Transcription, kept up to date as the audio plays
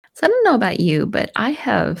So I don't know about you, but I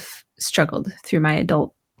have struggled through my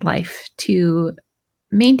adult life to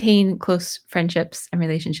maintain close friendships and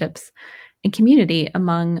relationships and community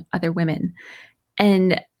among other women.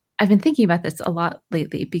 And I've been thinking about this a lot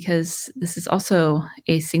lately because this is also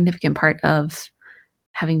a significant part of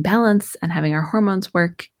having balance and having our hormones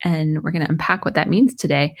work. And we're going to unpack what that means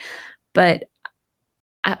today. But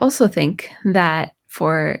I also think that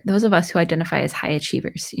for those of us who identify as high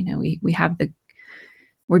achievers, we have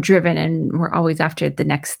we're driven and we're always after the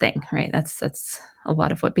next thing, right? That's a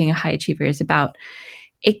lot of what being a high achiever is about.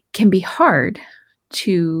 It can be hard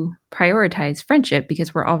to prioritize friendship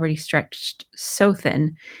because we're already stretched so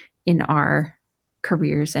thin in our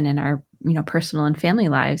careers and in our, personal and family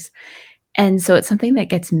lives. And so it's something that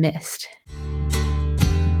gets missed.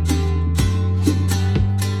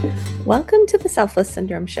 Welcome to the Selfless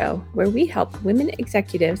Syndrome Show, where we help women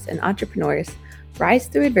executives and entrepreneurs rise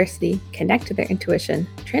through adversity, connect to their intuition,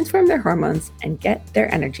 transform their hormones, and get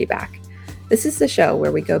their energy back. This is the show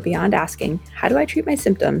where we go beyond asking, how do I treat my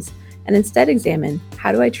symptoms? And instead examine,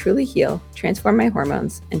 how do I truly heal, transform my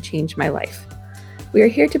hormones, and change my life? We are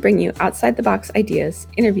here to bring you outside the box ideas,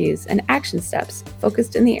 interviews, and action steps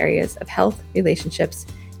focused in the areas of health, relationships,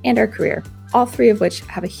 and our career, all three of which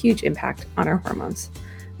have a huge impact on our hormones.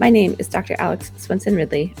 My name is Dr. Alex Swenson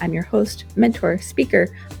Ridley. I'm your host, mentor, speaker,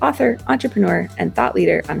 author, entrepreneur, and thought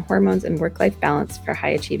leader on hormones and work-life balance for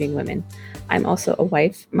high-achieving women. I'm also a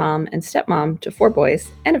wife, mom, and stepmom to 4 boys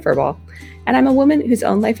and a furball, and I'm a woman whose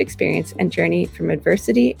own life experience and journey from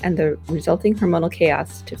adversity and the resulting hormonal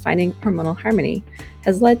chaos to finding hormonal harmony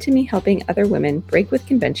has led to me helping other women break with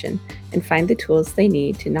convention and find the tools they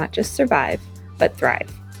need to not just survive, but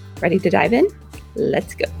thrive. Ready to dive in?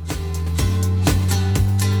 Let's go.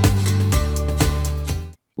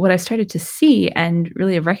 What I started to see and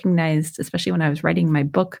really have recognized, especially when I was writing my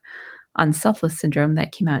book on selfless syndrome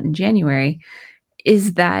that came out in January,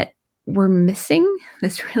 is that we're missing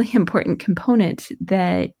this really important component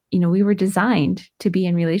that, we were designed to be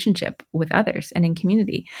in relationship with others and in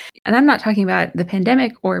community. And I'm not talking about the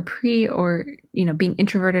pandemic or or, being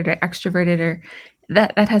introverted or extroverted or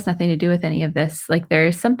that has nothing to do with any of this. Like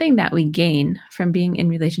there's something that we gain from being in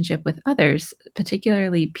relationship with others,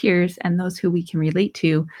 particularly peers and those who we can relate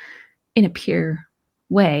to in a peer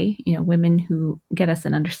way, women who get us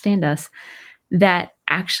and understand us, that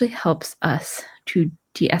actually helps us to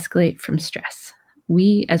de-escalate from stress.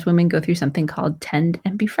 We as women go through something called tend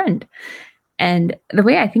and befriend. And the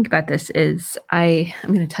way I think about this is I'm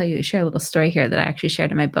going to share a little story here that I actually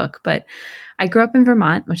shared in my book, but I grew up in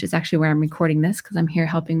Vermont, which is actually where I'm recording this because I'm here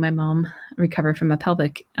helping my mom recover from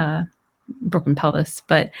a broken pelvis.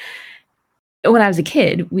 But when I was a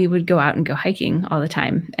kid, we would go out and go hiking all the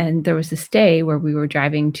time. And there was this day where we were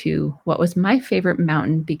driving to what was my favorite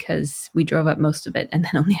mountain because we drove up most of it and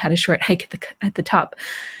then only had a short hike at the top.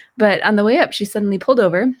 But on the way up, she suddenly pulled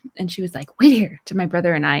over and she was like, wait here, to my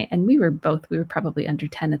brother and I. And we were probably under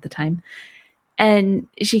 10 at the time. And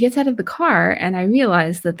she gets out of the car and I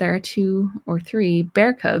realized that there are 2 or 3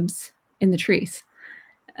 bear cubs in the trees.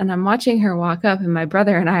 And I'm watching her walk up and my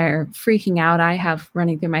brother and I are freaking out. I have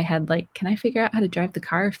running through my head, like, can I figure out how to drive the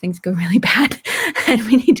car if things go really bad and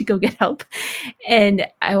we need to go get help? And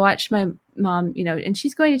I watched my mom, and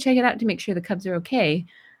she's going to check it out to make sure the cubs are okay.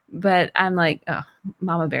 But I'm like, oh,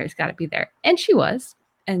 Mama Bear's got to be there. And she was.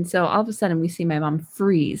 And so all of a sudden we see my mom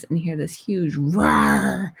freeze and hear this huge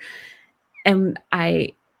roar. And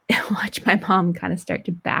I watch my mom kind of start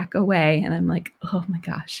to back away. And I'm like, oh my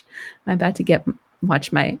gosh, I'm about to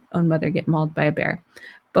watch my own mother get mauled by a bear.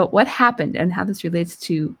 But what happened and how this relates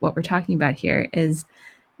to what we're talking about here is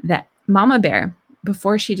that Mama Bear,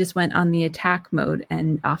 before she just went on the attack mode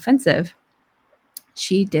and offensive,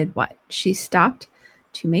 she did what? She stopped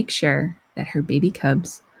to make sure that her baby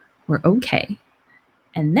cubs were okay.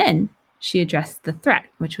 And then she addressed the threat,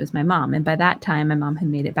 which was my mom. And by that time, my mom had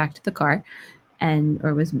made it back to the car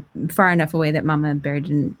or was far enough away that Mama Bear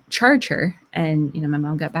didn't charge her. And, my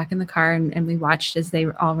mom got back in the car and we watched as they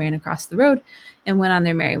all ran across the road and went on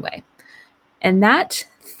their merry way. And that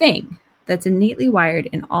thing that's innately wired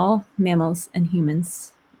in all mammals and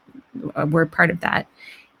humans, we're part of that,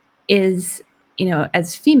 is,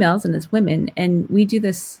 as females and as women, and we do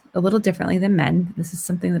this a little differently than men. This is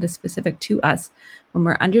something that is specific to us. When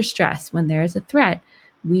we're under stress, when there is a threat,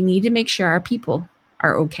 we need to make sure our people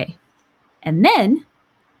are okay. And then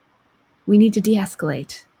we need to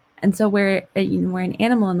de-escalate. And so where an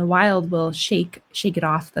animal in the wild will shake it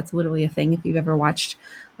off. That's literally a thing. If you've ever watched,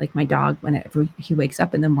 like my dog, whenever he wakes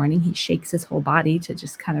up in the morning, he shakes his whole body to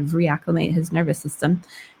just kind of reacclimate his nervous system.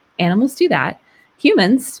 Animals do that.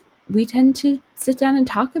 Humans, we tend to sit down and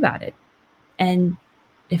talk about it and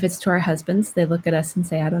If it's to our husbands, they look at us and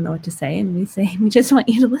say, I don't know what to say. And we say, we just want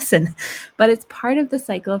you to listen. But it's part of the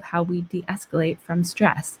cycle of how we de-escalate from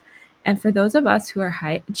stress. And for those of us who are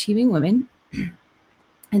high achieving women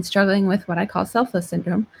and struggling with what I call selfless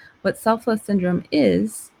syndrome, what selfless syndrome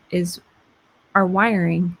is our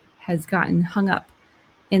wiring has gotten hung up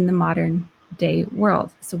in the modern day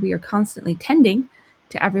world. So we are constantly tending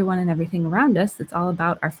to everyone and everything around us. It's all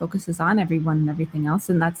about our focus is on everyone and everything else.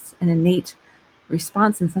 And that's an innate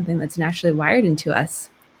response and something that's naturally wired into us.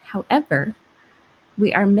 However,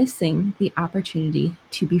 we are missing the opportunity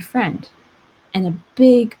to befriend. And a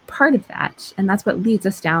big part of that, and that's what leads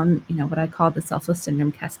us down, what I call the selfless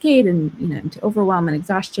syndrome cascade and, into overwhelm and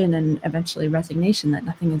exhaustion and eventually resignation that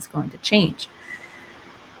nothing is going to change.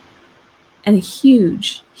 And a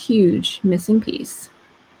huge, huge missing piece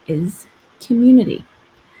is community.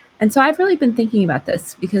 And so I've really been thinking about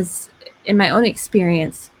this because in my own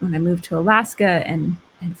experience, when I moved to Alaska and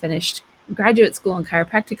finished graduate school and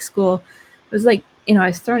chiropractic school, it was like, I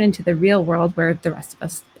was thrown into the real world where the rest of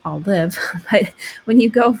us all live. But when you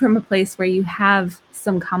go from a place where you have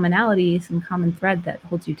some commonality, some common thread that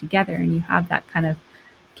holds you together, and you have that kind of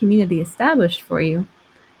community established for you,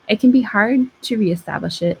 it can be hard to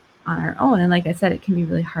reestablish it on our own. And like I said, it can be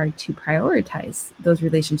really hard to prioritize those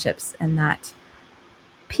relationships and that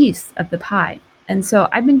piece of the pie. And so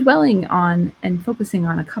I've been dwelling on and focusing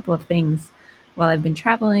on a couple of things while I've been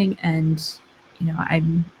traveling, and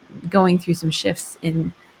I'm going through some shifts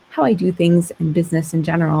in how I do things in business in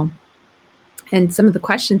general. And some of the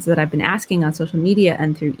questions that I've been asking on social media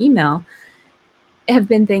and through email have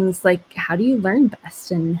been things like, how do you learn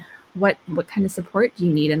best? And what kind of support do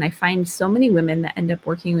you need? And I find so many women that end up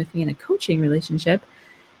working with me in a coaching relationship,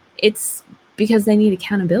 it's because they need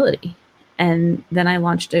accountability. And then I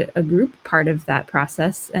launched a group part of that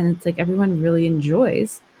process. And it's like everyone really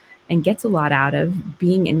enjoys and gets a lot out of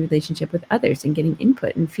being in relationship with others and getting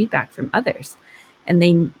input and feedback from others. And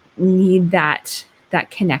they need that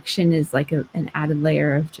connection is like an added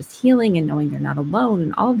layer of just healing and knowing they're not alone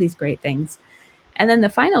and all of these great things. And then the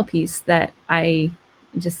final piece that I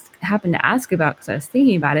just happened to ask about because I was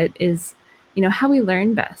thinking about it is, how we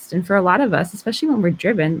learn best. And for a lot of us, especially when we're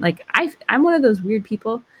driven, like I'm one of those weird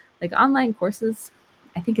people, like online courses,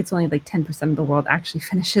 I think it's only like 10% of the world actually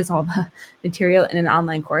finishes all the material in an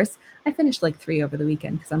online course. I finished like 3 over the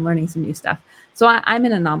weekend because I'm learning some new stuff. So I'm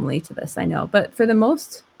an anomaly to this, I know. But for the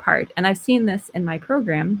most part, and I've seen this in my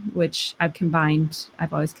program, which I've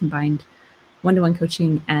always combined one-to-one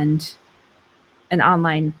coaching and an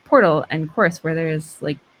online portal and course where there is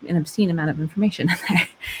like an obscene amount of information in there.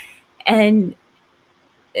 And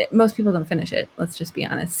most people don't finish it. Let's just be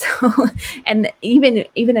honest. So, and even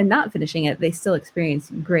in not finishing it, they still experience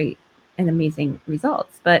great and amazing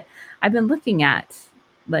results. But I've been looking at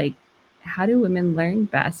like, how do women learn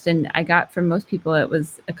best? And I got from most people, it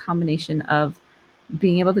was a combination of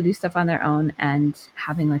being able to do stuff on their own and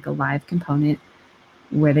having like a live component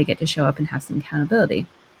where they get to show up and have some accountability.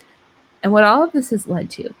 And what all of this has led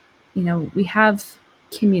to, we have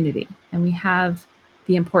community and we have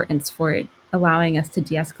the importance for it allowing us to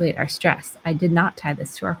de-escalate our stress. I did not tie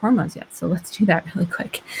this to our hormones yet, so let's do that really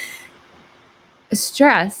quick.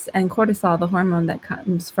 Stress and cortisol, the hormone that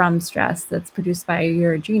comes from stress that's produced by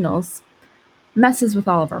your adrenals, messes with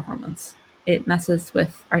all of our hormones. It messes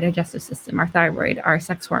with our digestive system, our thyroid, our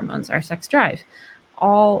sex hormones, our sex drive,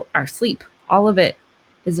 all our sleep, all of it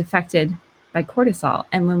is affected by cortisol.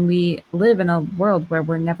 And when we live in a world where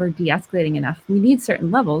we're never de-escalating enough, we need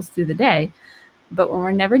certain levels through the day, but when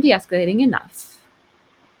we're never de-escalating enough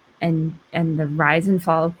and the rise and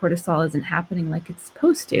fall of cortisol isn't happening like it's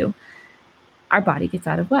supposed to, our body gets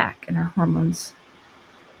out of whack and our hormones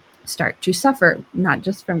start to suffer, not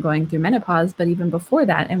just from going through menopause, but even before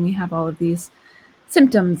that. And we have all of these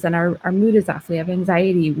symptoms and our mood is off. We have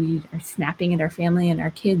anxiety. We are snapping at our family and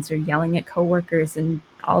our kids or yelling at coworkers. And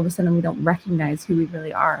all of a sudden we don't recognize who we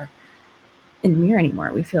really are in the mirror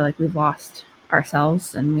anymore. We feel like we've lost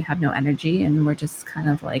ourselves and we have no energy and we're just kind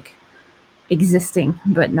of like existing,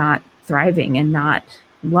 but not thriving and not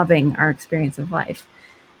loving our experience of life.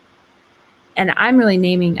 And I'm really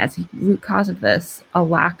naming as a root cause of this a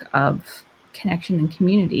lack of connection and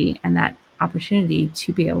community and that opportunity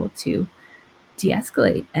to be able to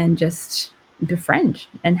de-escalate and just befriend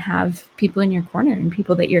and have people in your corner and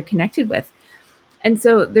people that you're connected with. And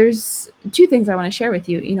so there's 2 things I want to share with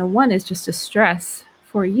you. One is just to stress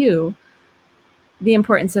for you the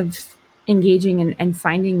importance of engaging and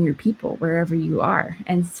finding your people wherever you are.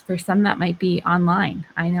 And for some that might be online.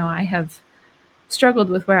 I know I have struggled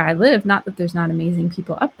with where I live, not that there's not amazing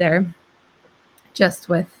people up there, just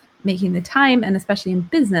with making the time and especially in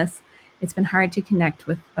business, it's been hard to connect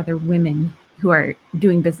with other women who are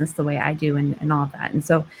doing business the way I do and all of that. And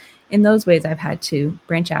so in those ways, I've had to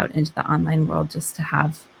branch out into the online world just to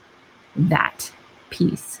have that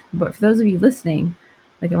piece. But for those of you listening,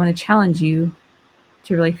 like, I want to challenge you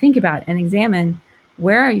to really think about and examine,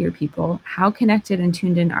 where are your people? How connected and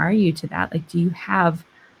tuned in are you to that? Like, do you have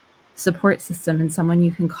support system and someone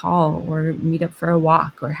you can call or meet up for a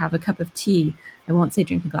walk or have a cup of tea? I won't say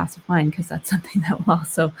drink a glass of wine, because that's something that will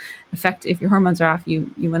also affect, if your hormones are off,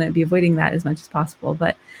 you want to be avoiding that as much as possible.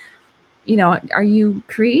 But are you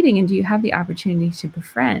creating, and do you have the opportunity to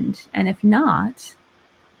befriend? And if not,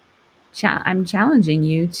 I'm challenging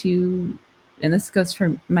you to, and this goes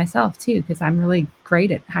for myself too, because I'm really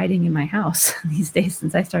great at hiding in my house these days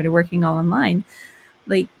since I started working all online.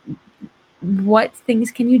 Like, what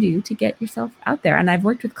things can you do to get yourself out there? And I've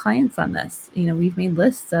worked with clients on this. We've made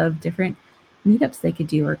lists of different meetups they could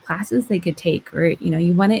do or classes they could take, or,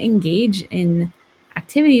 you want to engage in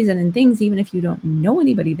activities and in things, even if you don't know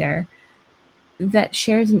anybody there, that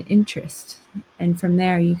shares an interest. And from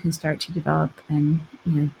there, you can start to develop and,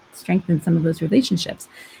 strengthen some of those relationships.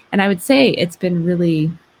 And I would say it's been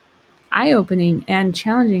really eye-opening and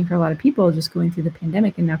challenging for a lot of people just going through the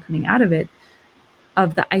pandemic and now coming out of it,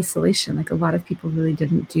 of the isolation. Like, a lot of people really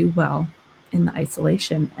didn't do well in the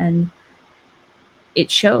isolation, and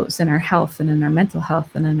it shows in our health and in our mental health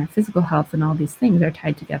and in our physical health, and all these things are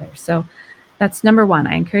tied together. So that's number one.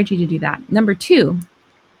 I encourage you to do that. Number two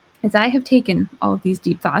is, I have taken all of these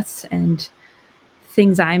deep thoughts and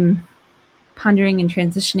things I'm pondering and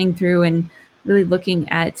transitioning through, and really looking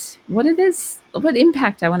at what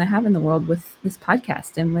impact I want to have in the world with this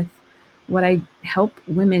podcast and with what I help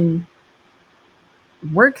women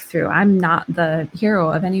work through. I'm not the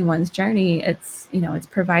hero of anyone's journey. It's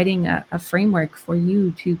providing a framework for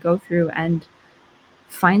you to go through and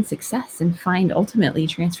find success and find ultimately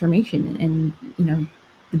transformation. And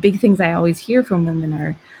the big things I always hear from women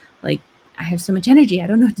are like, I have so much energy, I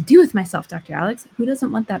don't know what to do with myself, Dr. Alex. Who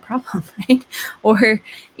doesn't want that problem, right? Or,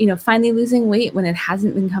 finally losing weight when it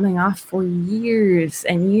hasn't been coming off for years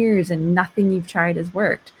and years and nothing you've tried has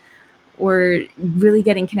worked. Or really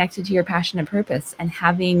getting connected to your passion and purpose and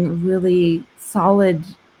having really solid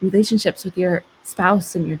relationships with your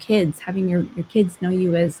spouse and your kids, having your kids know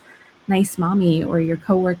you as nice mommy, or your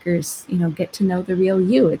coworkers, get to know the real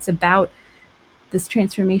you. It's about this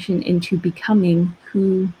transformation into becoming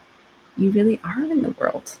who you really are in the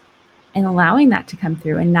world, and allowing that to come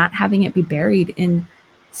through, and not having it be buried in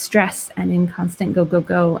stress and in constant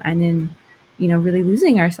go, and in, really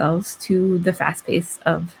losing ourselves to the fast pace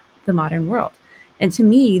of the modern world. And to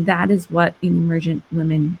me, that is what an emergent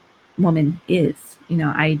woman is.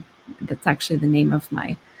 That's actually the name of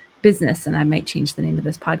my business, and I might change the name of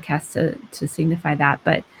this podcast to signify that.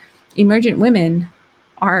 But emergent women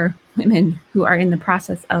are women who are in the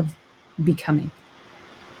process of becoming,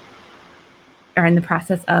 are in the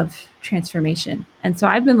process of transformation. And so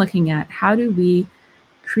I've been looking at, how do we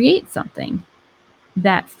create something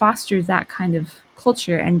that fosters that kind of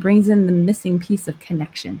culture and brings in the missing piece of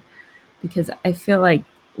connection? Because I feel like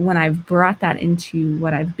when I've brought that into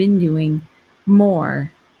what I've been doing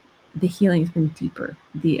more, the healing's been deeper.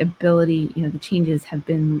 The ability, the changes have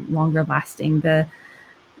been longer lasting. The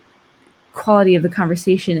quality of the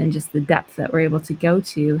conversation and just the depth that we're able to go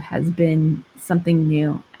to has been something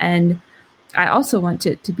new. And I also want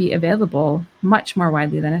it to be available much more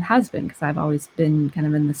widely than it has been, because I've always been kind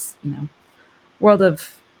of in this, world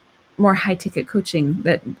of more high ticket coaching,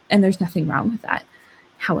 and there's nothing wrong with that.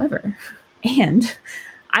 However, and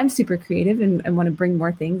I'm super creative and want to bring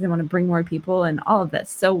more things and want to bring more people and all of this.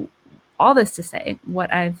 So all this to say,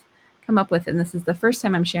 what I've come up with, and this is the first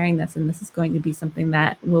time I'm sharing this, and this is going to be something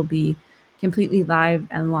that will be completely live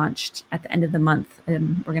and launched at the end of the month.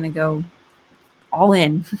 And we're going to go all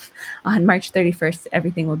in on March 31st.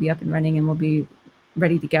 Everything will be up and running and we'll be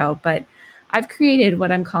ready to go. But I've created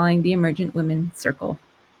what I'm calling the Emergent Women Circle.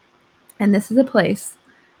 And this is a place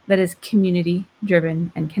that is community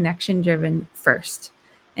driven and connection driven first.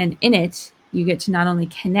 And in it, you get to not only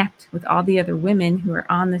connect with all the other women who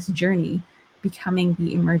are on this journey, becoming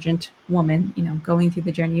the emergent woman, going through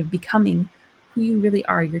the journey of becoming who you really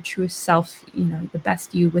are, your truest self, the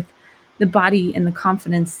best you, with the body and the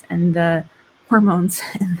confidence and the hormones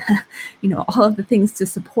and all of the things to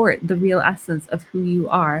support the real essence of who you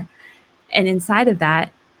are. And inside of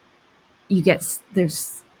that,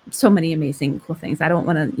 there's so many amazing, cool things. I don't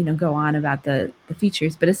want to, go on about the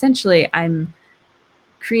features, but essentially I'm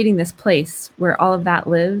creating this place where all of that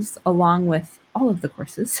lives, along with all of the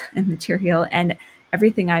courses and material and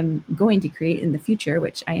everything I'm going to create in the future,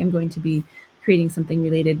 which I am going to be creating something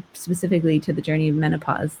related specifically to the journey of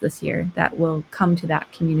menopause this year that will come to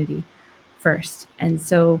that community first. And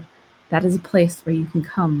so that is a place where you can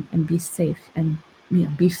come and be safe and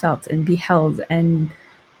be felt and be held and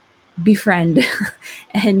befriend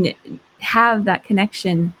and have that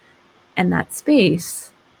connection and that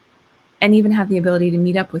space, and even have the ability to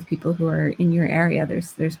meet up with people who are in your area.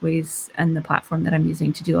 There's ways and the platform that I'm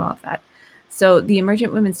using to do all of that. So the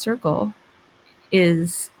Emergent Women's Circle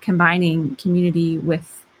is combining community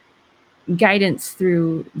with guidance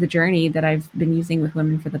through the journey that I've been using with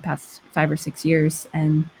women for the past 5 or 6 years,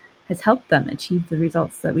 and has helped them achieve the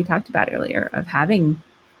results that we talked about earlier of having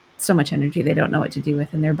so much energy they don't know what to do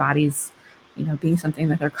with in their bodies, being something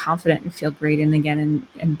that they're confident and feel great in again,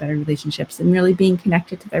 and better relationships, and really being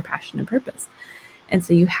connected to their passion and purpose. And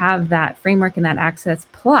so you have that framework and that access,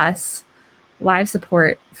 plus live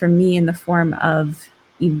support from me in the form of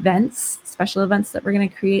events, special events that we're going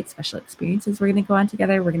to create, special experiences we're going to go on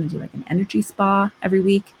together. We're going to do like an energy spa every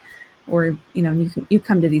week, or you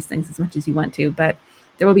come to these things as much as you want to, but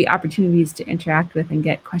there will be opportunities to interact with and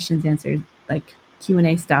get questions answered, like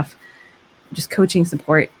Q&A stuff, just coaching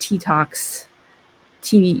support, tea talks,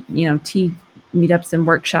 tea meetups and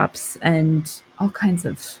workshops, and all kinds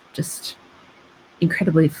of just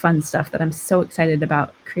incredibly fun stuff that I'm so excited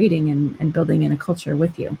about creating and building in a culture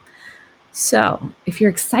with you. So if you're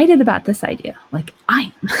excited about this idea, like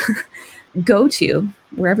I am, go to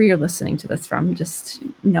wherever you're listening to this from. Just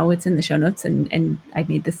know it's in the show notes, and I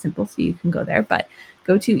made this simple so you can go there, but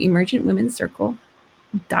go to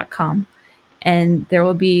emergentwomencircle.com. And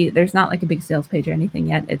there's not like a big sales page or anything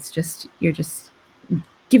yet. It's just, you're just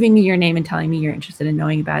giving me your name and telling me you're interested in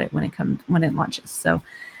knowing about it when it launches. So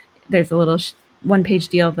there's a little one-page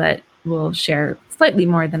deal that will share slightly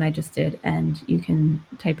more than I just did. And you can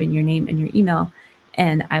type in your name and your email,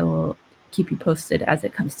 and I will keep you posted as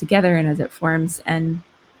it comes together and as it forms. And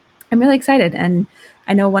I'm really excited. And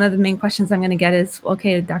I know one of the main questions I'm going to get is,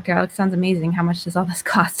 okay, Dr. Alex, sounds amazing. How much does all this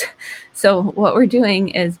cost? So what we're doing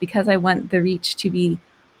is, because I want the reach to be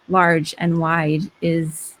large and wide,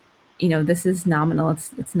 is, this is nominal.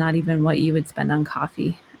 It's not even what you would spend on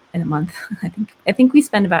coffee in a month. I think we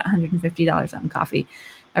spend about $150 on coffee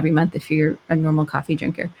every month if you're a normal coffee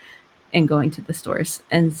drinker and going to the stores.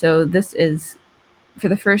 And so this is for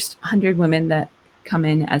the first 100 women that come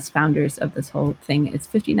in as founders of this whole thing. It's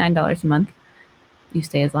 $59 a month. You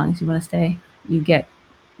stay as long as you want to stay. You get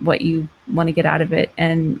what you want to get out of it.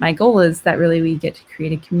 And my goal is that really we get to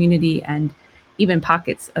create a community, and even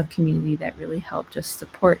pockets of community that really help just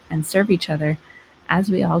support and serve each other as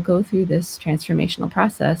we all go through this transformational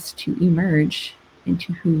process to emerge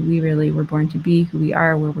into who we really were born to be, who we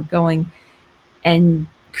are, where we're going, and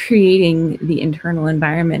creating the internal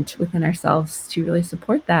environment within ourselves to really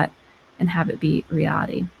support that and have it be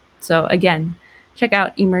reality. So again, check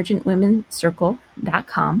out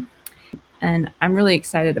emergentwomencircle.com. And I'm really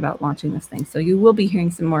excited about launching this thing. So you will be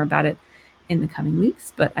hearing some more about it in the coming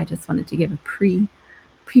weeks, but I just wanted to give a preview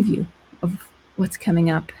of what's coming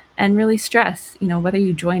up, and really stress, whether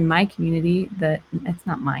you join my community, that it's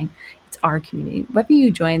not mine, it's our community, whether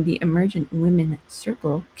you join the Emergent Women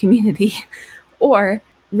Circle community or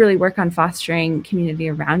really work on fostering community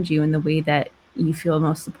around you in the way that you feel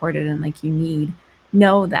most supported and like you need,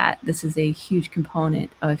 know that this is a huge component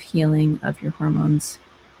of healing, of your hormones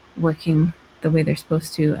working the way they're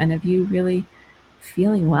supposed to, and of you really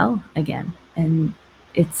feeling well again. And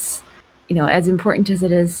it's, as important as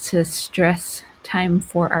it is to stress time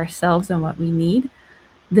for ourselves and what we need,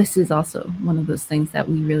 this is also one of those things that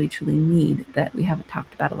we really truly need that we haven't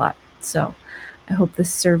talked about a lot. So I hope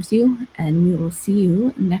this serves you, and we will see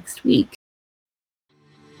you next week.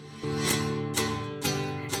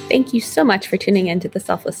 Thank you so much for tuning in to the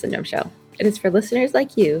Selfless Syndrome Show. It is for listeners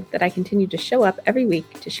like you that I continue to show up every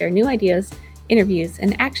week to share new ideas, interviews,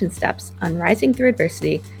 and action steps on rising through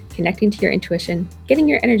adversity, connecting to your intuition, getting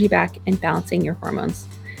your energy back, and balancing your hormones.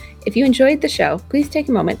 If you enjoyed the show, please take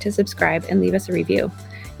a moment to subscribe and leave us a review.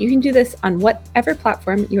 You can do this on whatever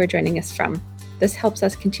platform you are joining us from. This helps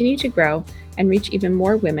us continue to grow and reach even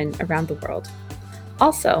more women around the world.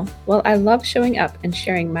 Also, while I love showing up and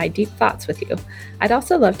sharing my deep thoughts with you, I'd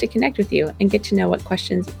also love to connect with you and get to know what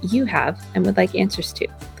questions you have and would like answers to.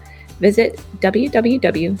 Visit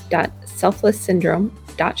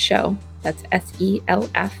www.selflesssyndrome.show. That's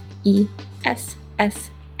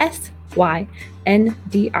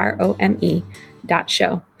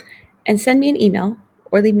SELFESSYNDROME.show, and send me an email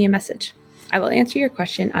or leave me a message. I will answer your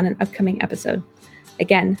question on an upcoming episode.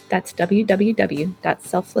 Again, that's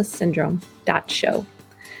www.selflesssyndrome.show.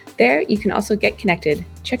 There, you can also get connected,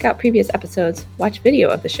 check out previous episodes, watch video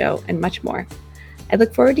of the show, and much more. I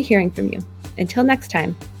look forward to hearing from you. Until next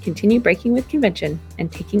time, continue breaking with convention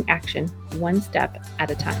and taking action one step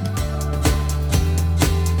at a time.